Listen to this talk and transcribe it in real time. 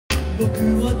僕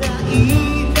を抱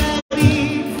いたり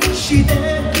して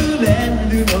くれ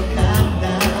るのかな。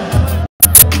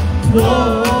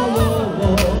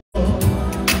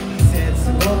季節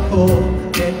を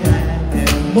越えて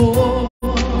も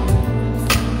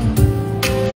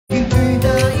気づいた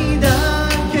いだ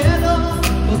けど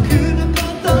僕のこ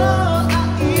とを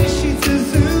愛し続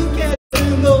ける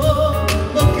の。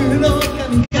僕の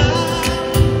髪が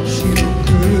白く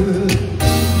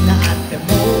なっても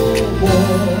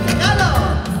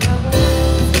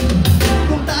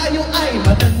kung tayo ay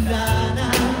matanda na,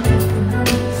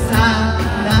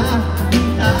 sana di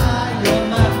tayo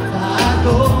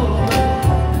magbago.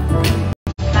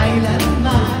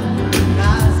 Kailanman,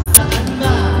 nasaan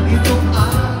man, ito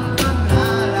ang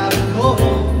pangarap ko.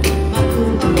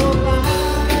 Makuha mo ba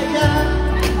kaya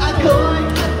ako'y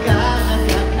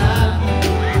magkakakami?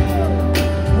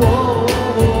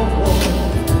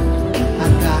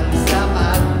 Hanggang sa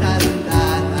pagtanda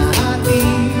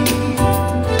natin,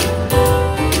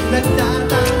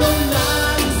 nagtatanong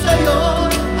lang sa'yo,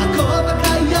 ako ba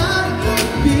kaya'y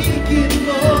ibigin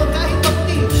mo kahit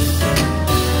pati?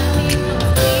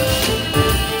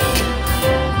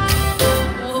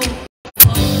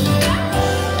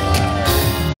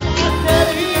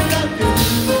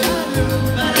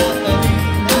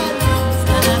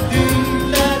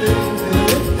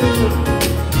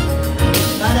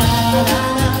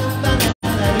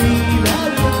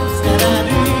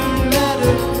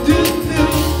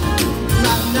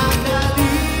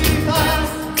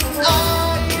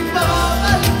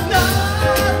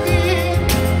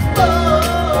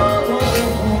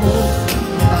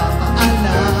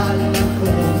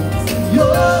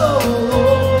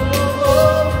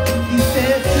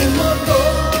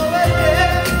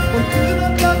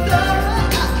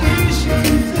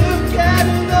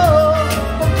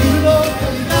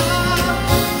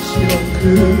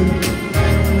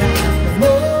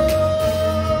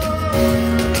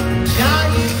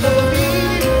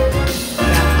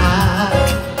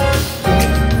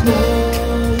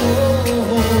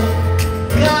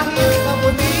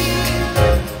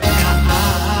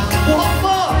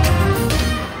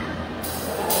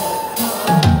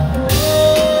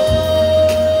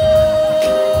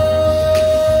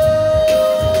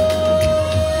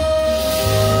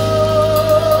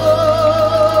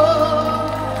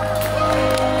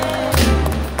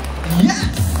 Yes!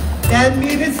 10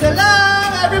 minutes na lang!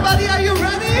 Everybody, are you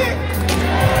ready?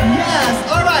 Yes!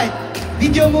 Alright!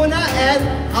 Video muna and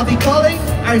I'll be calling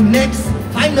our next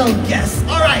final guest.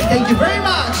 Alright, thank you very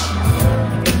much!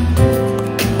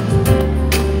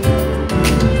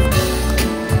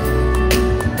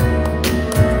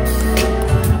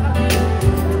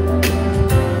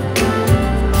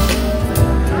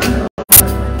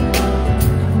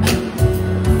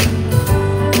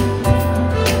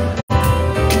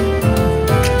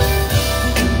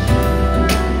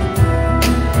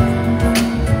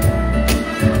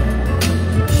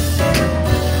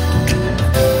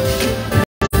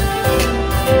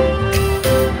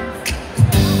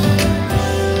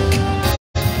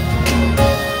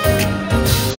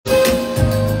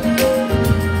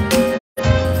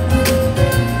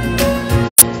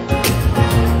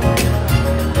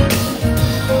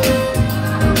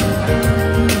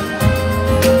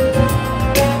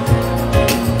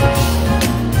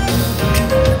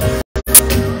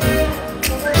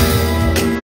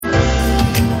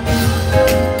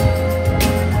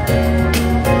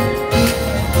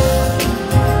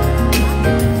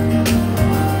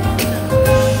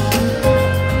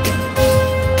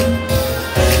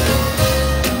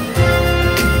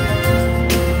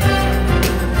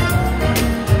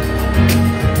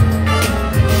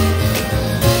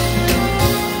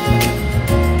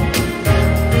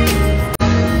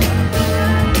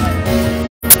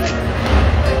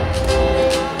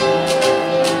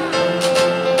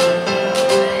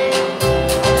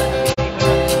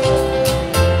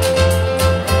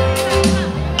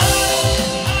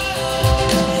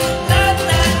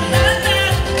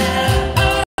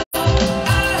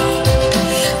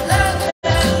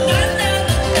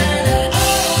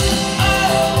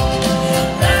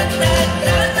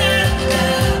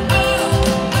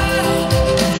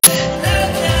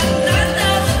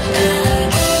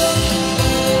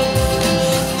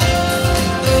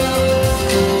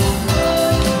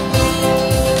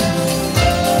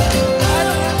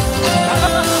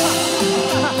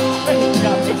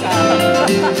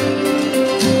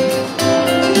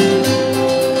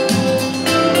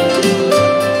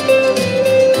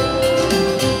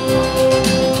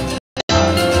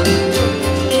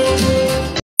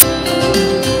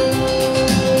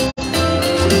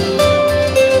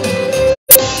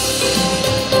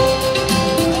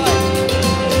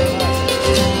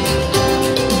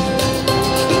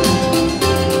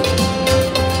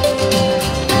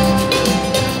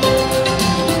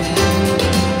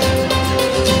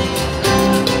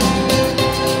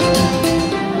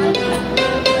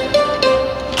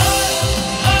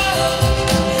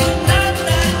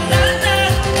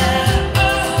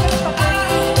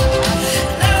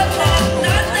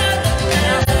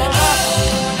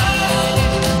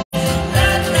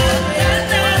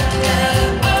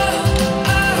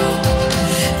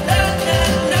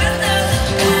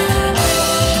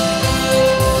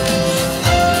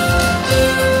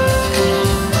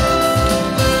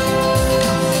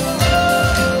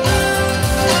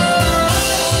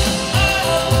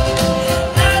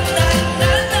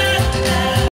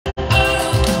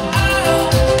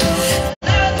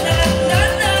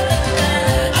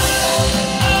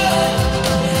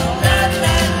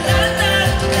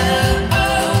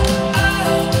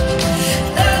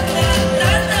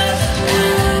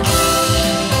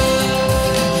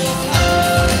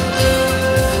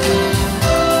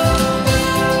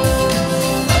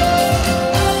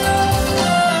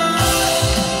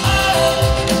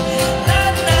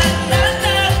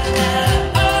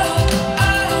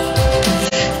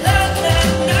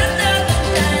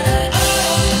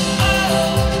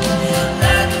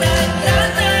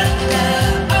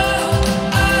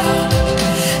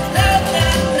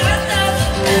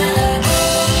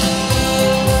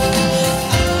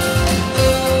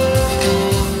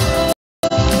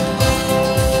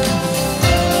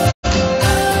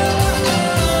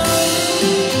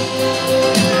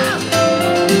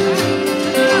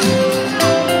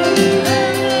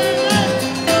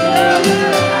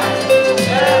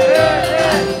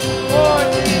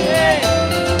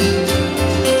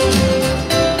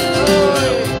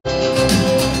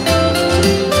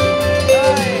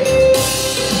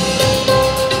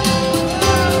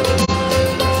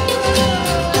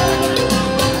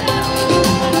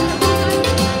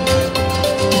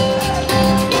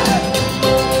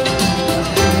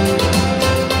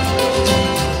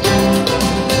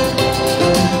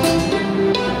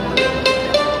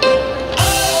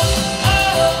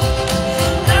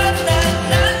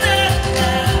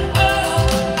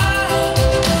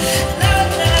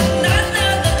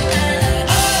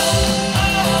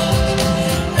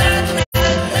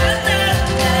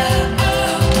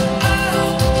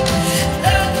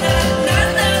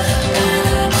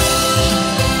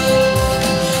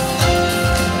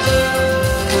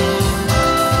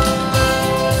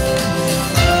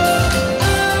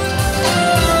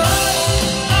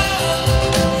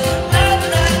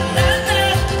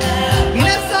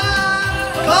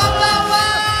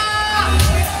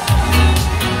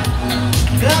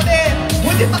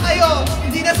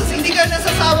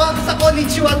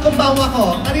 konnichiwa at kumbawa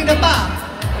ko. Kanina pa.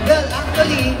 Well,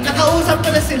 actually, nakausap ko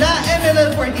na sila,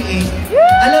 MNL48.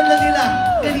 Alam na nila,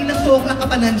 kanina 2 o'clock ka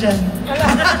pa nandyan.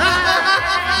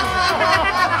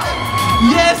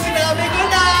 Yes, sinabi ko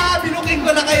na! Binuking ko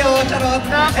na kayo, charot.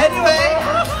 Anyway,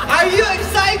 are you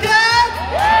excited?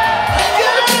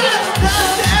 Yes!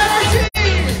 That's the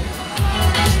energy!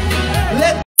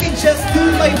 Let me just do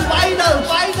my final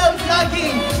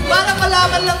vlogging para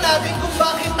malaman lang natin kung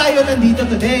bakit tayo nandito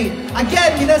today.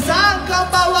 Again, minasan,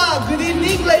 konbawa, good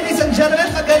evening ladies and gentlemen,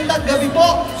 magandang gabi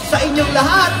po sa inyong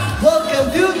lahat.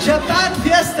 Welcome to Japan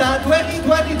Fiesta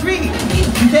 2023.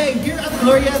 Today, here at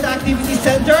Glorietta Activity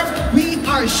Center, we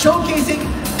are showcasing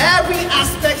every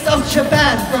aspect of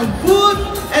Japan, from food,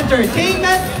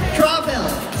 entertainment, travel.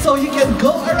 So you can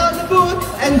go around the booth,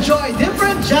 enjoy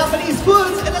different Japanese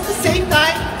foods, and at the same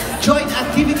time, join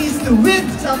activities to win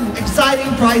some exciting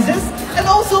prizes. And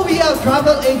also we have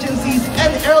travel agencies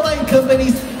and airline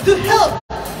companies to help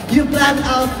you plan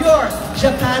out your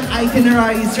Japan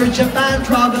itineraries, your Japan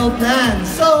travel plans.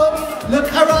 So look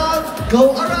around,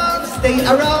 go around, stay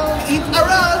around, eat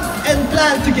around, and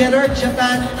plan together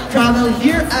Japan travel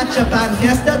here at Japan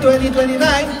Fiesta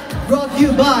 2029, brought to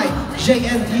you by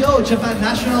JNTO, Japan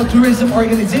National Tourism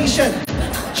Organization,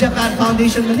 Japan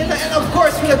Foundation Manila, and of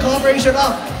course with the cooperation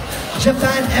of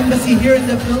Japan Embassy here in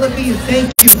the Philippines.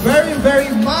 Thank you very, very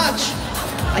much.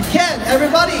 Again,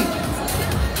 everybody,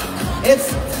 it's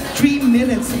 3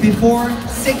 minutes before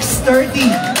 6:30.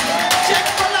 Check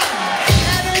mo lang.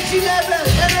 Energy level,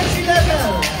 energy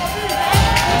level.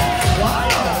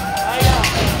 Wow.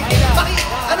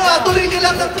 Tuloy nyo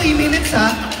lang ng 3 minutes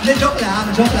ha. Joke lang,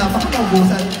 baka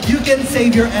maubusan. You can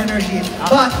save your energy.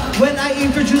 But when I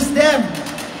introduce them,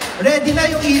 ready na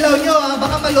yung ilaw nyo ha,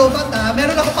 baka malobat ha.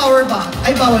 Meron ako power bank.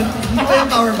 Ay, bawal. Hindi ba yung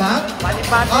power bank?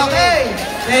 Okay.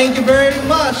 Thank you very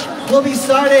much. We'll be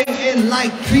starting in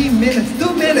like 3 minutes.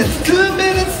 2 minutes. 2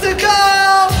 minutes to go!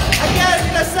 Again,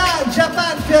 minasan,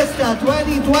 Japan Fiesta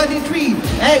 2023.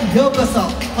 And yokoso.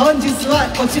 Honjitsu wa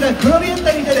kochira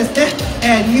Gloriettaにてですね、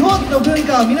日本の文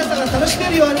化を皆さんが楽し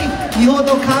めるように、日本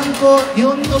の観光、日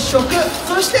本の食、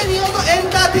そして日本のエ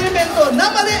ンターテインメントを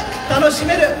生で楽し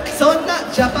める、そんな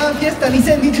ジャパンフィエスタ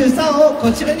2023をこ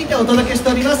ちらにてお届けし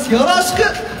ております。よろしく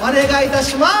お願いいた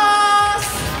します。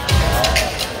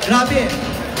Grabe.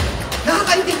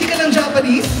 Nakakaintindi ka ng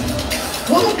Japanese?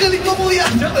 Wow, galing mo kuya!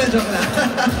 Joke lang.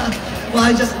 Well,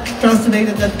 I just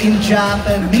translated that in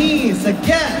Japanese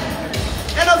again.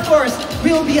 And of course,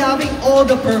 we'll be having all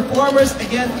the performers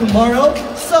again tomorrow.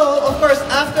 So, of course,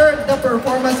 after the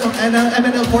performance of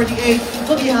MNL48,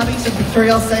 we'll be having some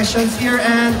pictorial sessions here.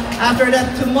 And after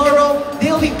that, tomorrow,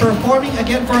 they'll be performing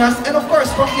again for us. And of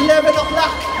course, from 11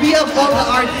 o'clock, we have all the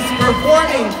artists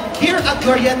performing here at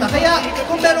Glorietta. Kaya,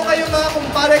 kung meron kayong mga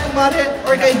kumpare,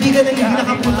 or kaibigan na hindi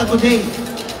nakapunta today,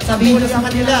 sabihin nyo sa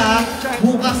kanila,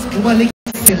 bukas bumalik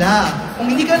sila.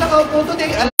 Kung hindi ka nakaupo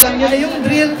today, alam nyo na yung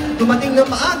drill, dumating na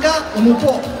maaga,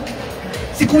 umupo.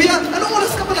 Si Kuya, anong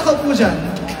oras ka pa nakaupo dyan?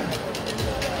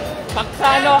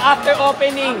 Paksano, after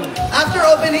opening. After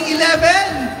opening,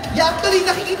 11? Yeah, actually,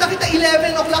 nakikita kita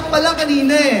 11 o'clock pa lang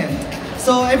kanina eh.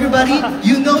 So everybody,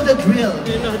 you know the drill.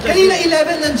 Kanina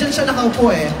 11, nandyan siya nakaupo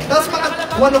eh. Tapos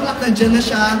mga 1 o'clock nandyan na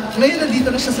siya. Ngayon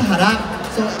nandito na siya sa harap.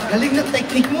 So galing ng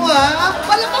technique mo ha.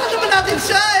 Palakpakan naman natin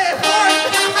siya eh.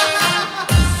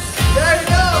 There you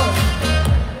go.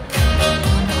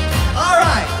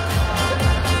 Alright.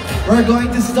 We're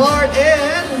going to start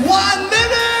in 1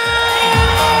 minute.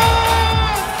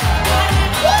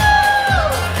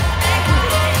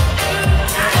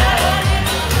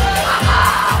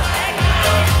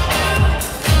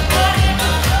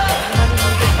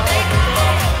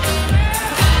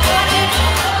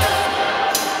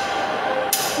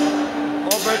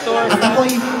 At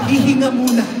ako'y hihinga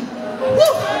muna.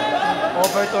 Woo!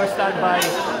 Overtour standby.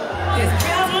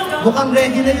 Mukhang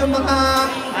ready na yung mga,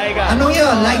 ano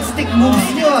yun, light stick moves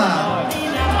nyo ah.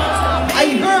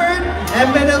 I heard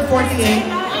MNL48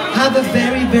 have a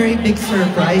very, very big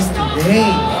surprise today.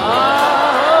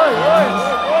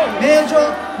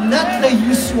 Medyo not the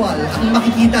usual ang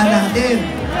makikita natin.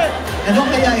 Ano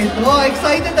kaya ito?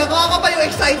 Excited ako. Ako pa yung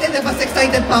excited eh. Mas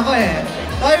excited pa ako eh.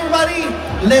 So everybody,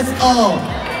 let's all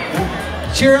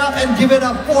cheer up and give it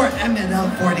up for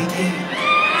MNL48. 30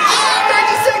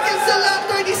 seconds na lang!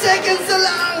 30 seconds na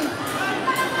lang!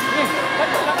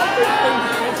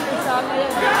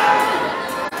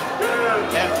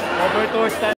 Overtour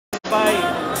standby.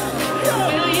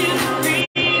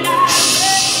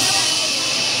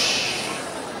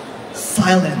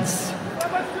 Silence.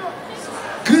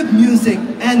 Good music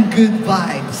and good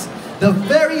vibes. The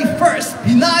very first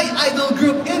Pinay idol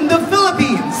group in the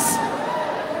Philippines.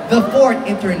 the fourth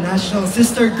international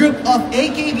sister group of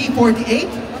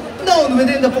AKB48, known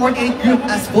within the 48 group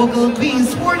as vocal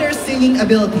queens for their singing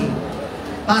ability.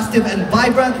 Positive and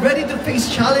vibrant, ready to face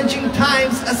challenging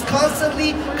times as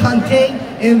constantly contained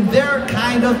in their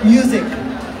kind of music.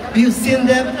 We've seen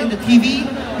them in the TV,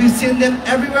 we've seen them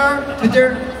everywhere with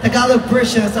their Tagalog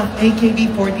versions of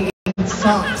AKB48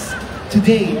 songs.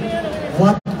 Today,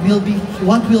 what will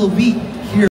we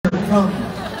hear from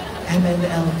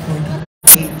MNL48?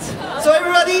 So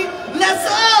everybody, let's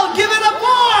all give it up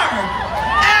for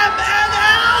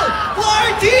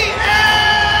MNL48!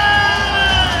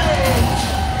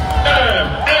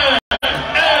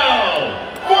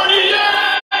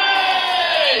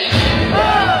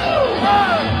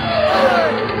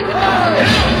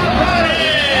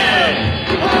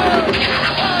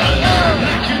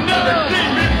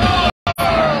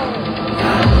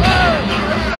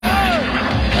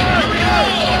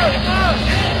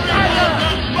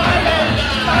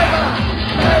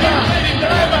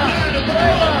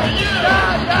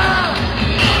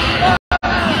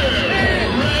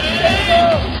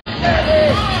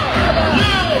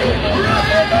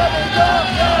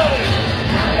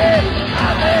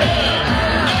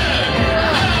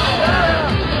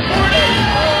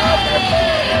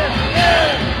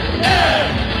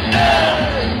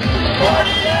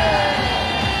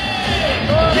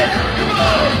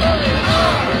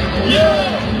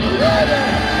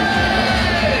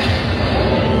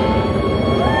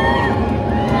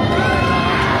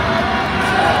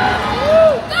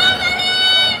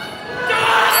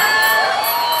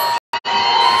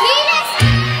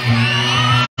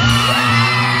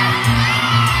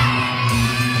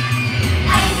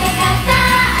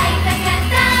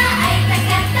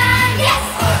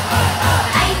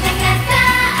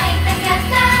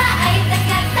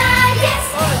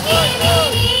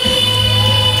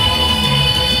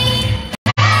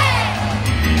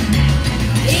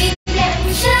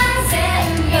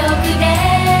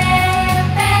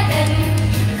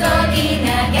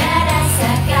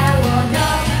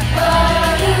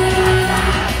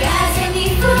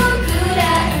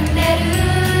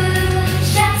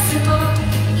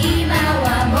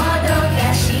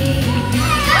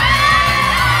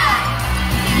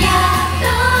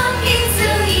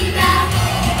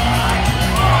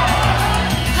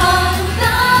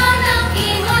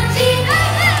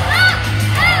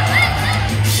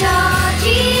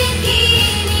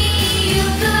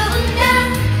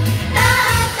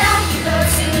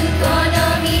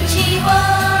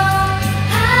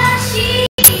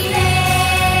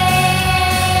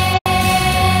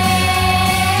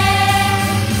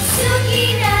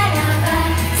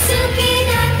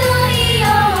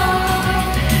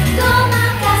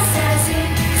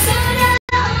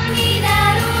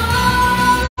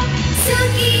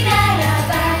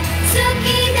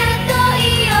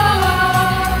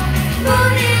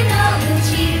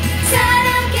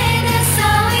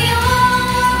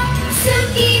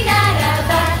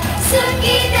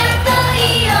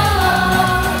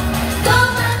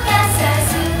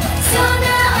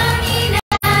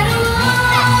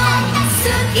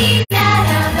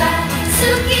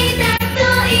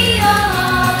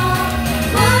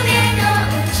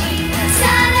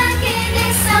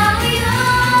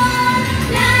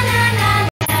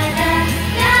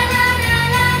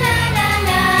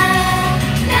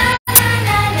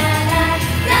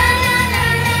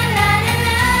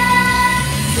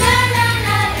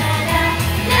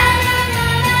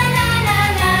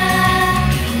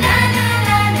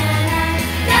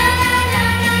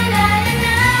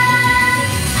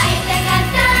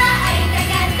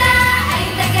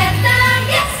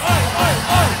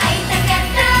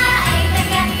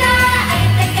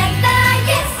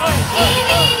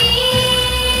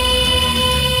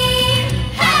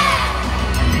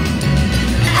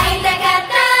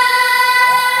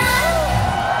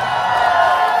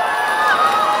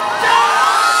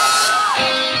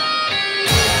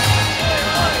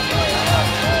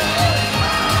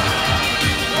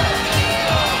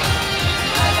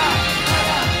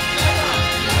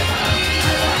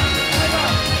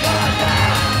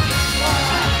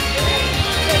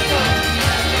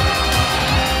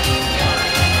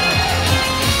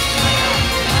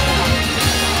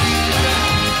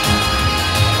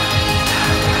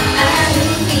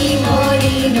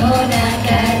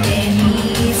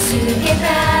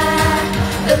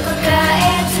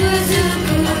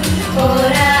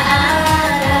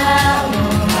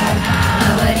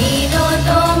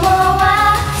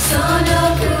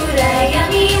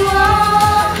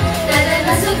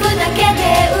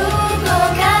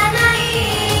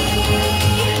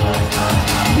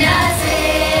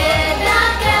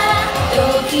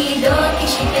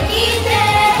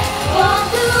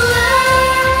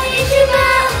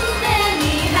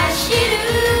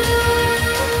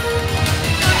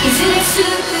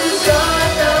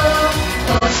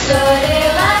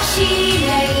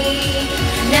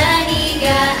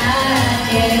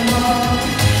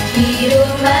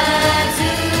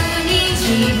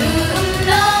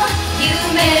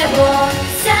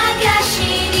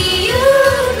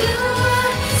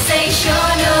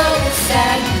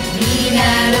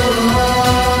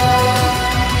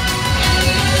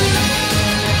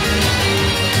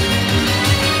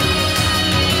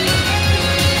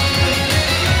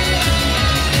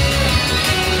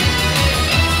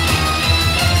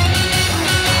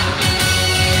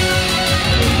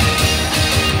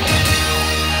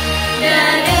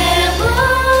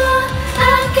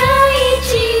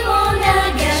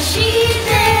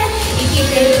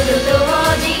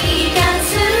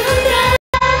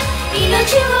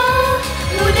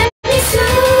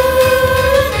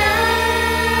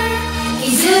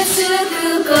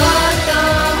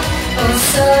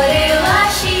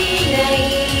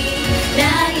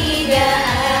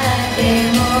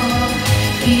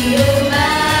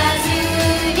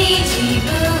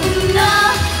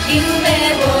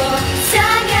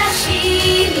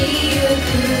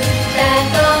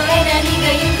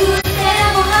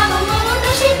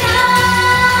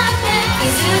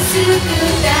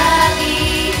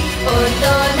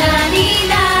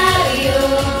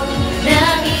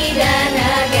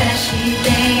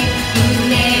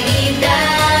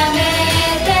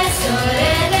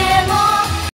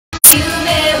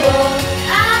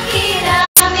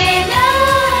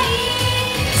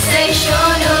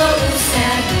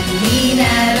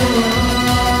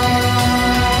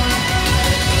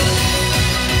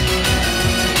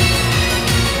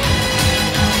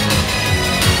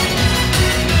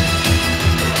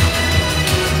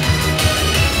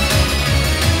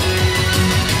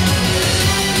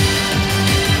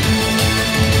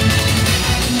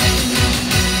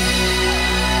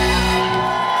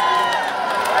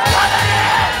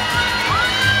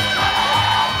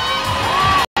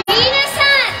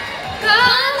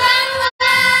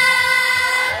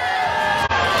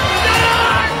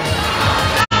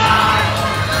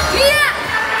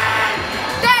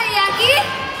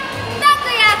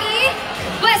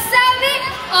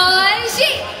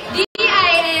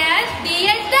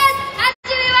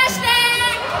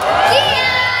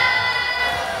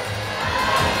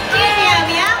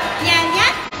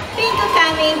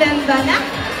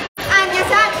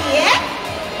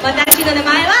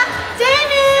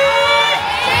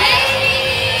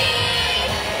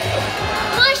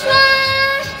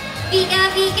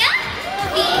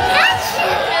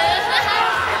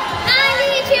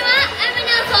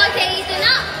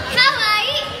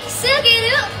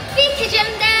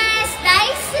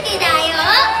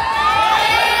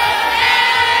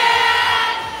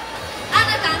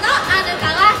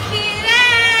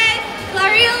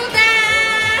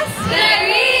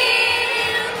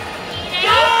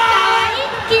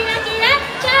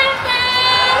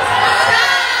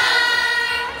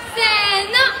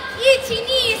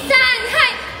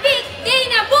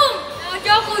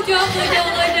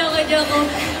 じゃあもう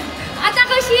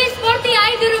私スポーティー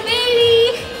アイドルメイ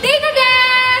リーデイナで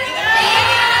す。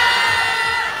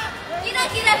キラ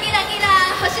キラキラキラ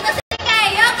星の世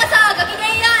界へようこそ。ごきげ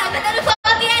んよう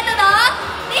MNL48 の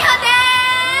リホで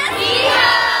す。リホ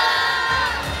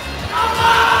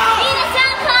皆さ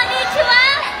んこんにちは。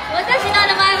私の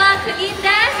名前はクギンで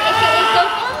す。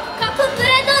 AKA カッププ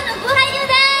レートのごはゆ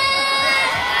で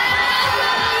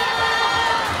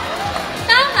す。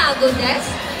卵で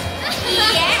す。い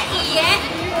いえ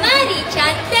マリちゃ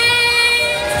んです。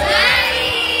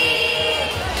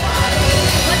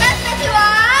私たちは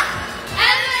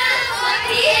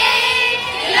MNL48。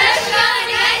 よろしくお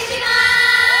願いします。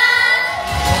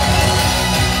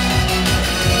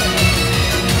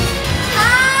は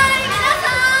い、皆さ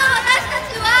ん、私た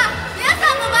ちは皆さ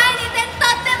んの前にいてと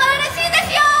っても嬉しいで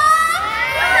すよ。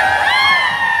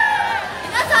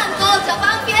皆さんとジャ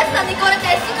パンフィエスタに来れ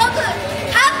てすごく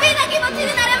ハッピーな気持ち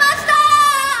になれました。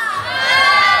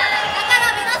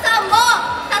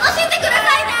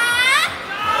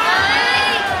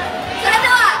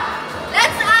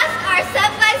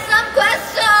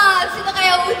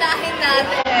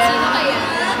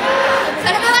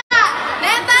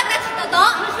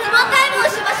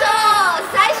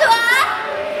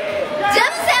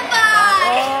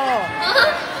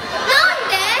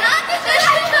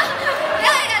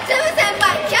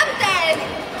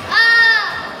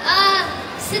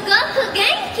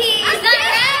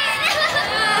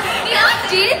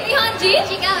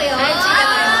違うよ。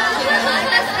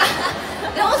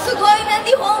でもすごいね、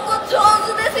日本語上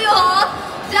手ですよ。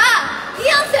じゃあ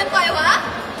イアン先輩はは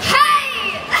い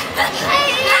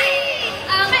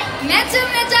めちゃ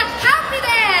めちゃハッピー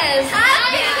です。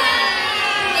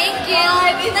Thank you。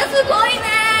 みんなすごいね。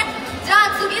じゃ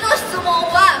あ次の質問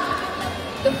は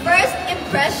The first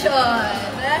impression。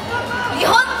 日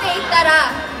本って言った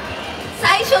ら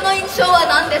最初の印象は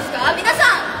何ですか？皆さ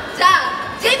ん、じゃ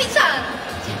あジェミちゃん。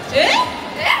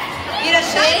いらっ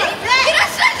しゃい。いらっ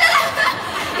しゃいじゃない。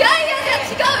いや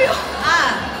違うよ。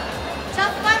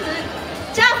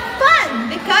ジャパン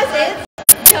because it's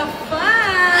Japan。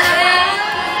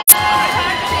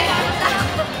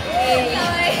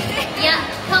 いや、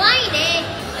かわいいね。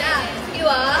じゃあ次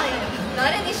は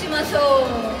誰にしましょう。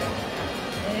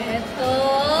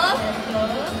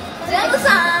ジェムさ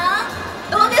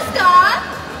んどうですか？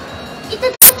いた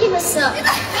だきました。違う。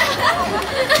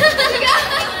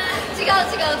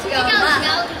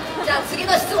じゃあ次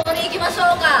の質問に行きましょ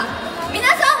うか。皆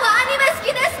さんはアニメ好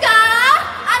きですか？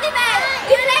アニメ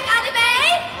Do you like anime?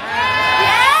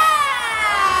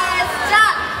 Yes。 じゃ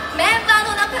あメンバー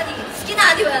の中に好き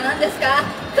なアニメは何ですか？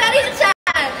クラリンちゃん。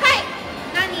はい、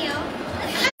何よ。好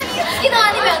きな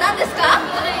アニメは何ですか？は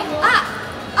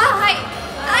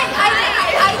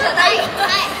いじゃない。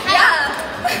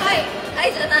は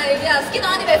いじゃない。いや好き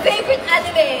なアニメ Favorite ア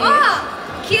ニメ。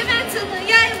鬼滅の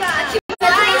刃。い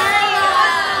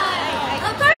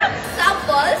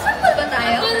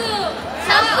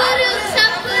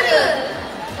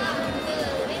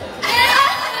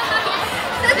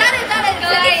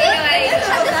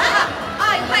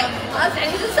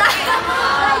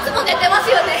つも寝てます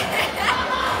よね。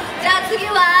じゃあ次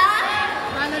は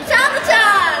チャムちゃ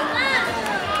ん。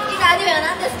好きなアニメは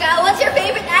何ですか？ What's your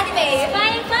favorite anime?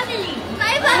 Spy Family。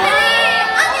 Spy Family。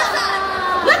 アニョさ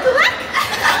んワクワク。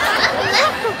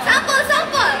3本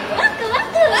ワクワ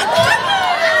ク。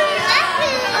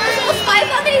私もスパイ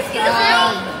ファミリー好きですよ。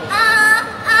ア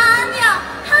ニョ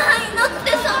母いなく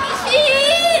て寂し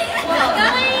い。か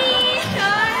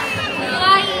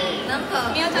わいい。なんか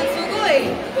みやちゃんすごい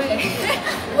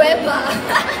ウェバー。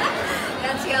いや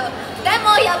違う。でも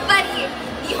やっぱり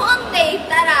日本って言っ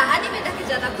たらアニメだけ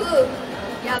じゃなく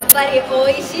やっぱり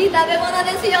美味しい食べ物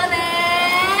ですよね。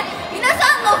皆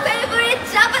さんのフェイブリット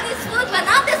ジャパニーズフードは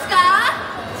何ですか？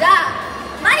じゃあ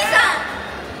マリさん。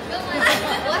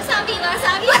わさび。好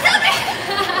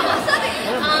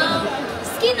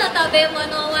きな食べ物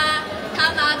は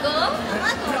卵、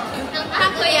た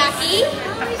こ焼き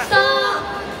と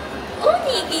お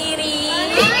にぎり。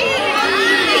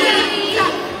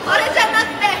これじゃなく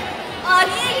てお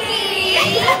にぎ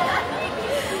り。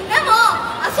でも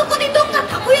あそこにどっか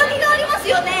たこ焼きがあります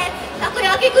よね。たこ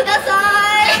焼きください。た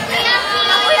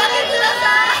こ焼きくだ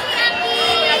さ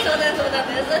い。そうです。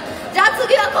じゃあ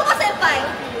次はココ先輩。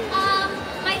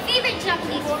My favorite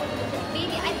Japanese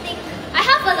maybe I think I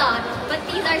have a lot, but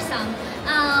these are some.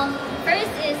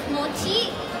 First is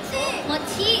mochi,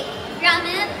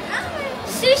 ramen,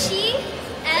 sushi,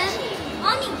 and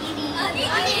onigiri.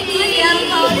 お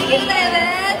にぎりだよ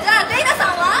ね。じゃあレイナさ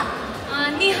んは？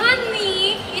日本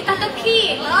にいた時。すご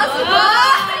い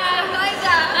じゃ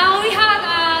ん。We had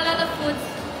a lot of foods.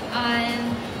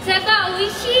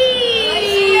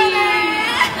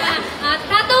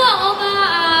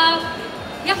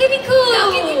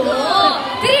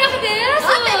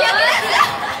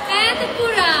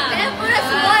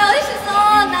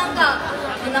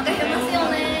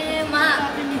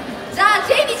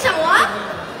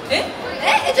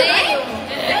 じゃないよ。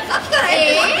さっきから待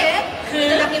って。い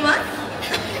ただきます。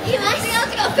違う違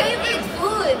う、favorite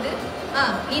food。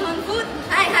あ、日本 food。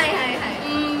はいはいはいはい。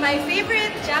My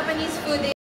favorite Japanese food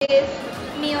is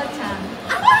Mio-chan.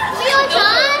 あ、みおちゃ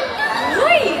ん。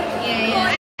Uy!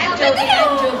 Yeah. I'm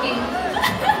joking.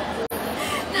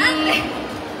 なんで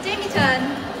Jamie-chan,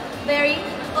 very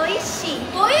美味しい。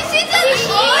美味しいじゃん。ダメ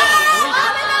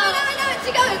違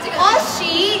うよ違う。お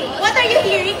し What are you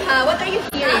hearing? What are you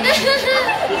hearing?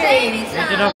 セイミちゃん。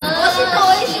おしと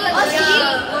おいしいは違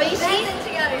う。おいしい全然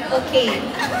違うよ。Okay.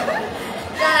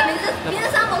 じゃあ皆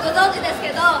さんもご存知ですけ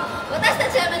ど、私た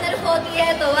ち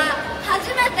MNL48 は初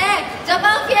めてジャ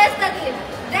パンフィエスタで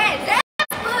全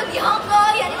部日本語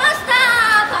をやりました。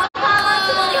パフォーマン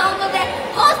スも日本語で、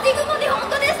ホースティングも日本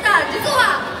語でした。実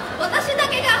は私だ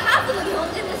けがハーフの日本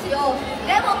人ですよ。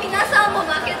でも皆さんも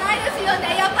負けないですよ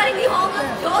ね。やっぱり日本語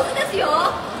上手です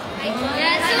よ。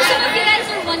Yeah, so some of you guys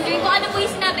are wondering kung ano po yung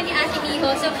sinabi ni Ate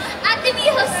Miho. So, Ate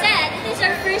Miho said it is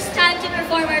our first time to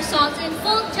perform our songs in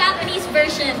full Japanese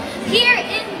version here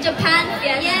in Japan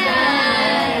Fiesta.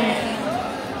 Yes.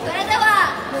 それで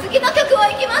は次の曲を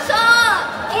いきましょ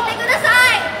う。聴いてくださ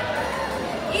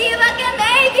い。言い訳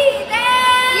メイビーです。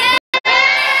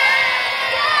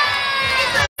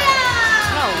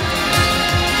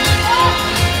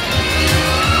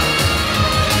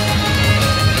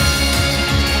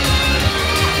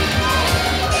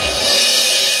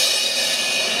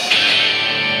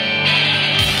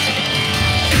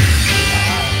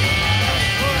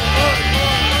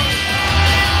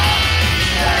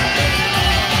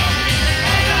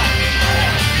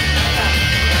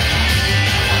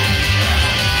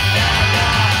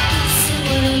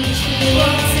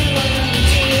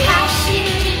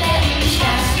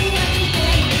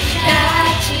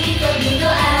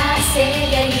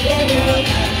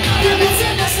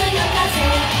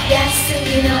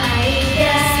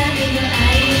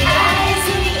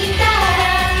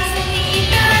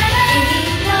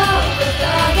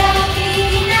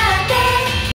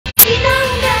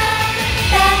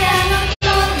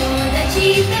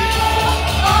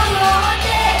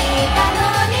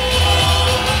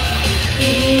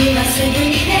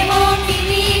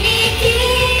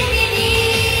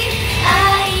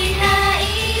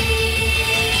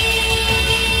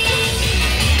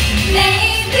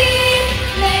Maybe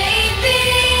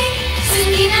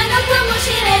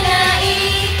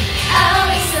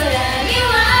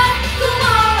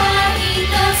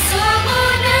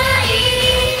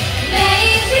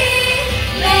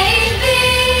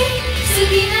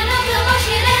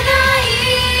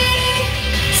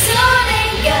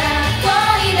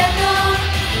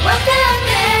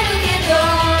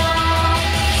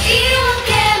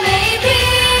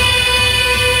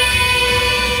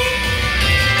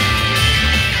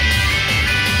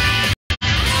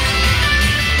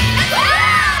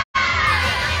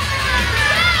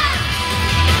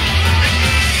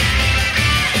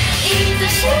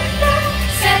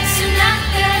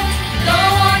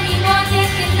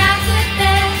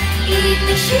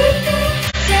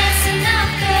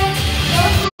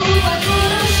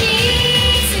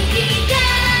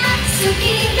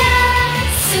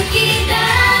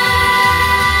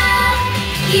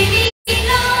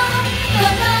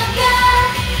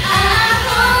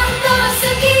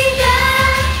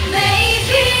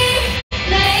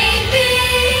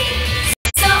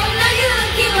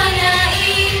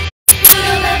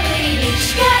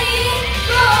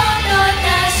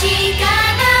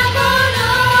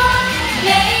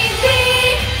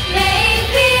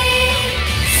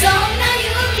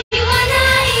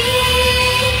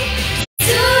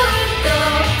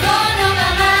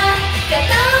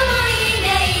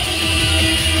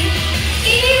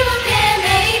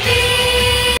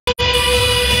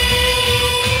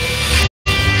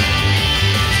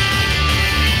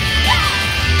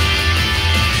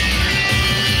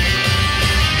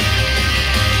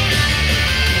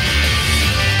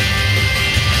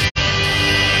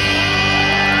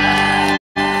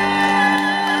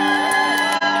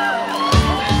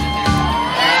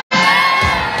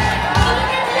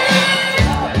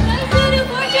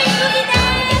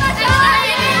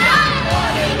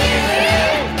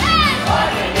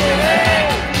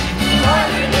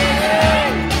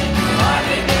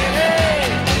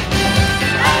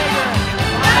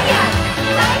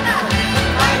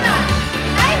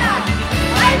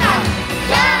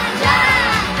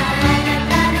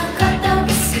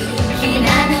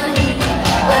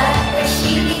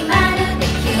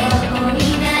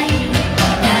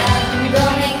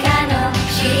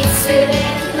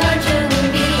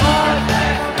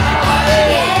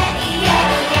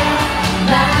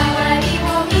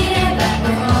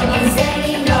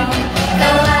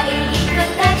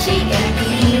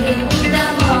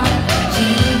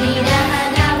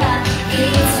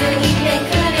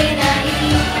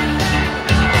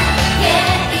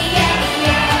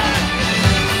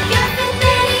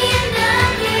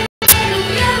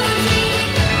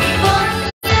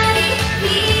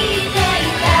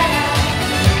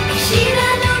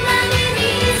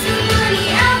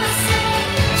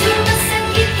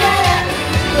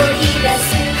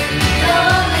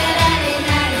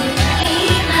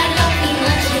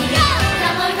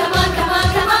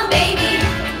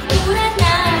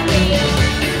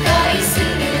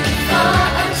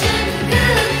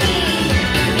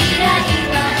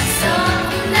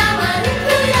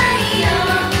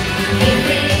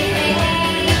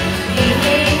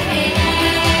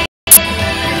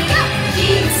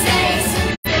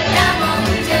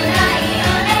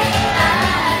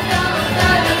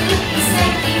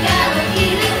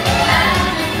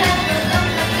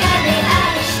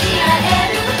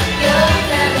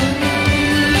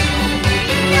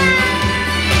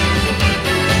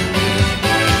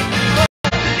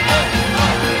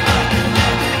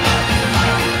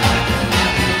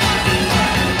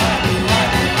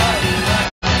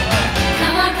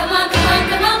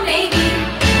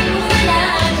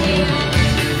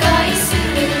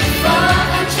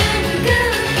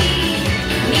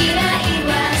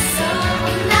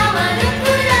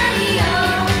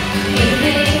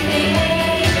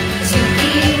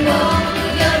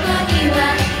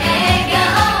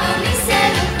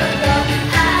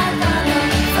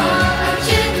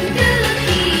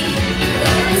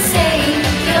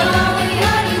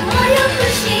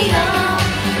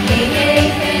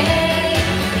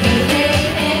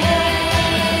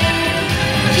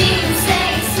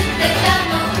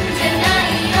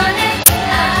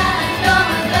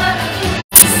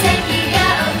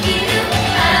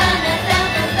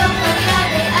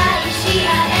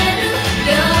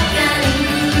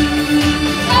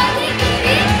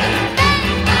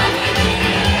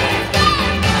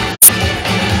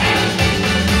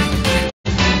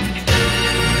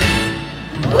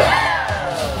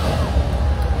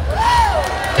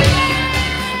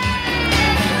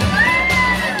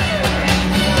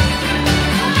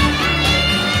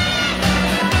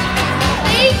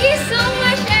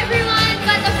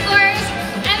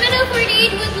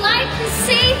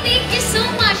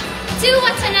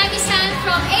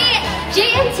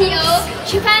PTO,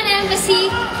 Japan Embassy,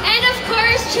 and of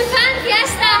course, Japan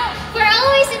Fiesta for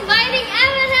always inviting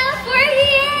MNL48!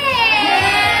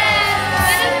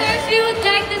 And of course, we would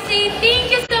like to say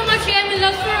thank you so much,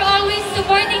 MNL, for always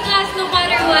supporting us no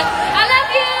matter what. I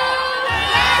love you!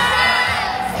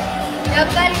 やっ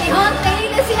ぱり日本って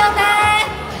いいですよね。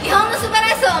日本の素晴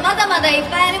らしさはまだまだいっ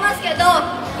ぱいありますけど、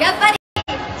やっぱり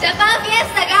ジャパンフィエ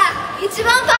スタが一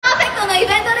番パーフェクトのイ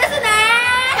ベントですね。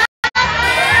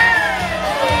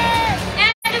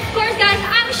And of course, guys,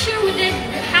 I'm sure we did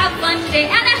have fun today,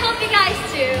 and I hope you guys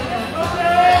too.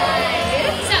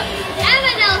 So,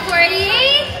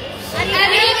 MNL48,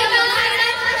 arigatou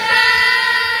gozaimashita!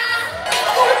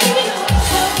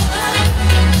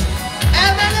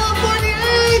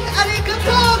 MNL48,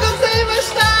 arigatou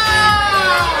gozaimashita!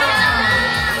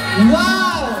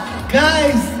 Wow!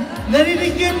 Guys,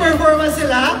 narinig niyo yung performance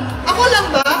sila? Ako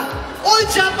lang ba? All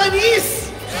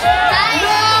Japanese!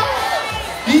 No!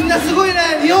 Minna sugoi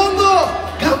ne! Nihongo!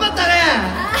 Ganbatta ne!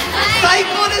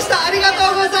 Saiko deshita!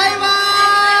 Arigatou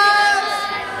gozaimasu!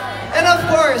 And of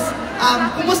course,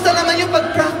 kumusta naman yung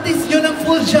pag-practice nyo ng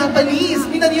full Japanese?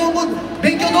 Minna Nihongo,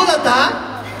 benkyou dou datta?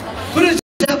 Full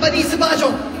Japanese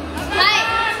bakasyon! Hi!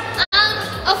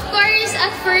 Of course,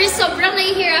 at first, sobrang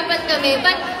nahihirapan kami,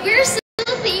 but we're so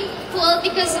thankful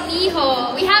because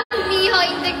Miho. We have Miho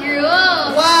in the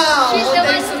group. Wow! She's the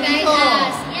one Thanks who to guides Miho.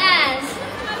 us. Yes.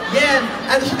 Yan.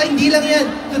 At saka hindi lang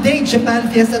yan. Today, Japan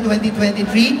Fiesta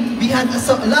 2023, we had a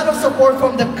lot of support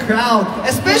from the crowd.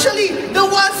 Especially the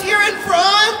ones here in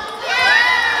front.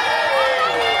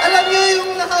 Alam niyo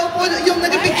yung nakaupo, yung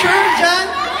nag-picture dyan?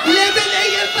 11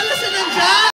 a.m. pala siya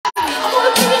nandyan.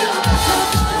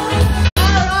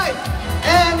 Alright.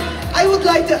 And I would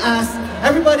like to ask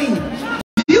everybody,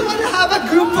 do you want to have a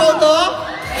group photo?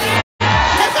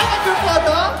 Let's have a group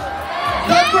photo.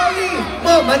 Don't worry.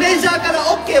 Mo, managerから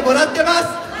OK もらってま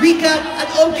す。We got an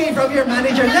OK from your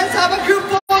manager. Let's have a group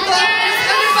photo.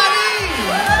 Everybody.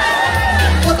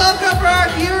 Photographer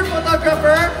here,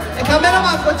 photographer. And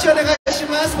cameraman, こっちお願いし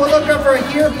ます。Photographer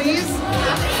here, please.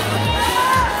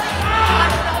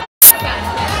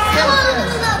 Come on,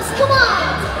 loves, come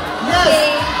on.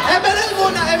 Yes. MNL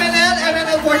muna,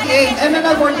 MNL48.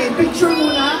 MNL48, picture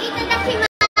muna. Itadakimasu.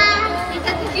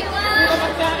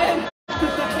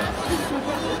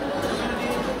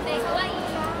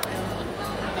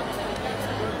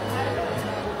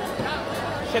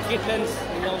 Chef Kittens.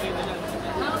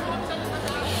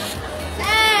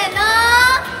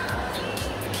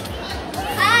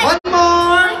 One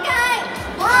more.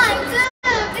 One, two,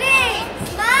 three,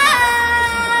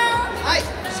 smile! Hi,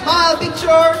 smile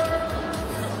picture.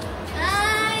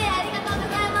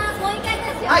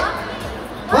 Hi.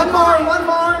 One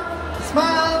more.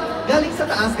 Smile. Galing sa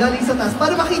taas, galing sa taas.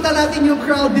 Para makita natin yung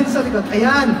crowd din sa likod.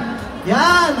 Ayan.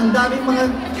 Yan. Ang daming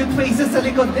mga cute faces sa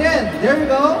likod din. There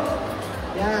you go.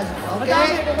 Yan.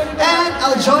 Okay. And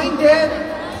I'll join din.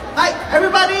 Hi,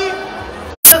 everybody.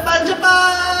 Japan,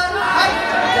 Japan. Hi.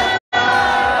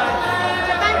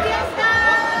 Japan Fiesta!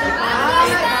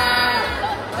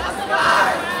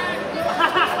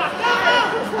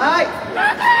 Hi.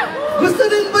 Gusto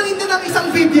din ba ninyo ng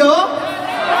isang video?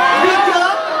 Video?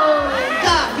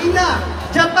 Hina.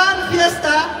 Japan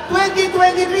Fiesta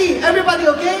 2023. Everybody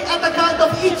okay? At the count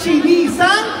of Ichi,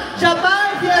 Ni-san.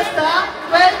 Japan Fiesta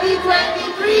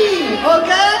 2023.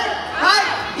 Okay? Hi.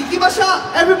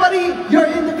 Ikimashou. Everybody, you're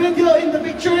in the video, in the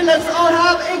picture. Let's all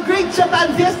have a great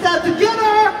Japan Fiesta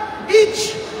together.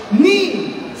 Ichi,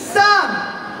 Ni-san.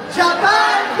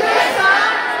 Japan Fiesta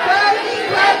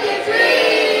 2023.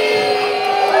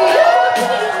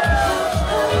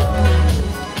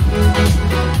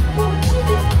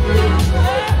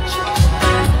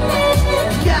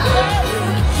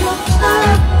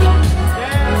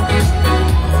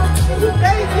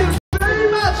 Thank you very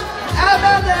much,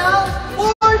 MNL48!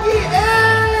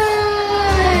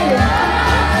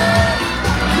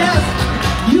 Yes,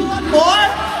 you want more?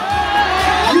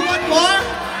 You want more?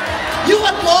 You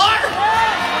want more?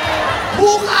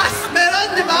 Bukas,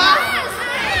 meron, di ba?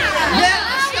 Yes!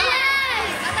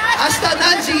 Ashita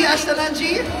nanji? Ashita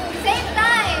nanji? Same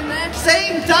time!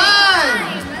 Same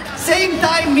time! Same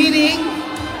time meaning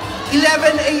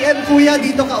 11 a.m. kuya,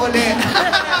 dito ka uli.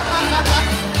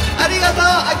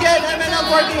 Arigato! Again,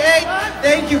 MNL48,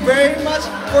 thank you very much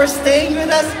for staying with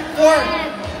us, for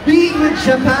being with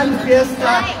Japan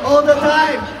Fiesta all the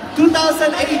time. 2018,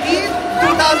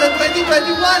 2020,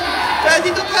 21, 22,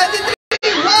 23.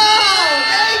 Wow!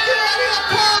 Thank you!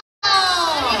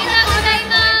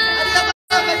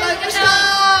 Arigato!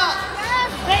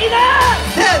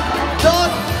 Then,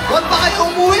 don't, huwag pa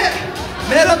kayo umuwi.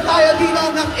 Meron tayo dito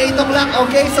ng 8 o'clock,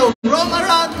 okay? So, roam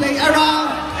around, play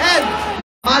around,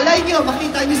 ready o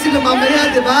makita niyo sila mamaya,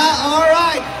 di ba?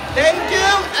 Alright! Thank you,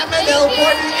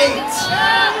 MNL48's!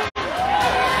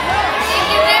 Thank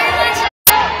you very much.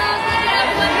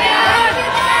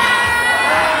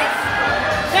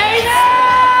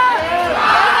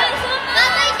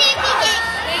 Bye-bye, Thank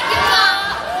you po.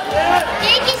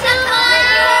 Thank you so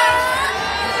much.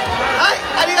 はい、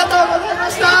ありがとうございま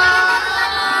した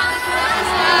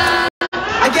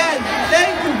Again,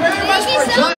 thank you very much for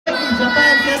joining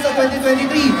Japan Fiesta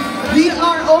 2023. We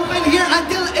are open here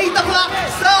until 8 o'clock,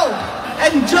 so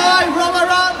enjoy, roam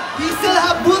around. We still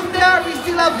have booth there,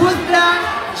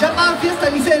 Japan Fiesta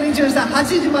 2023 8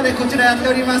時までこちらやって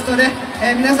おりますので、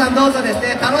皆さんどうぞです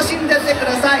ね、楽しんでってく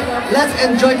ださい。Let's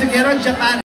enjoy together Japan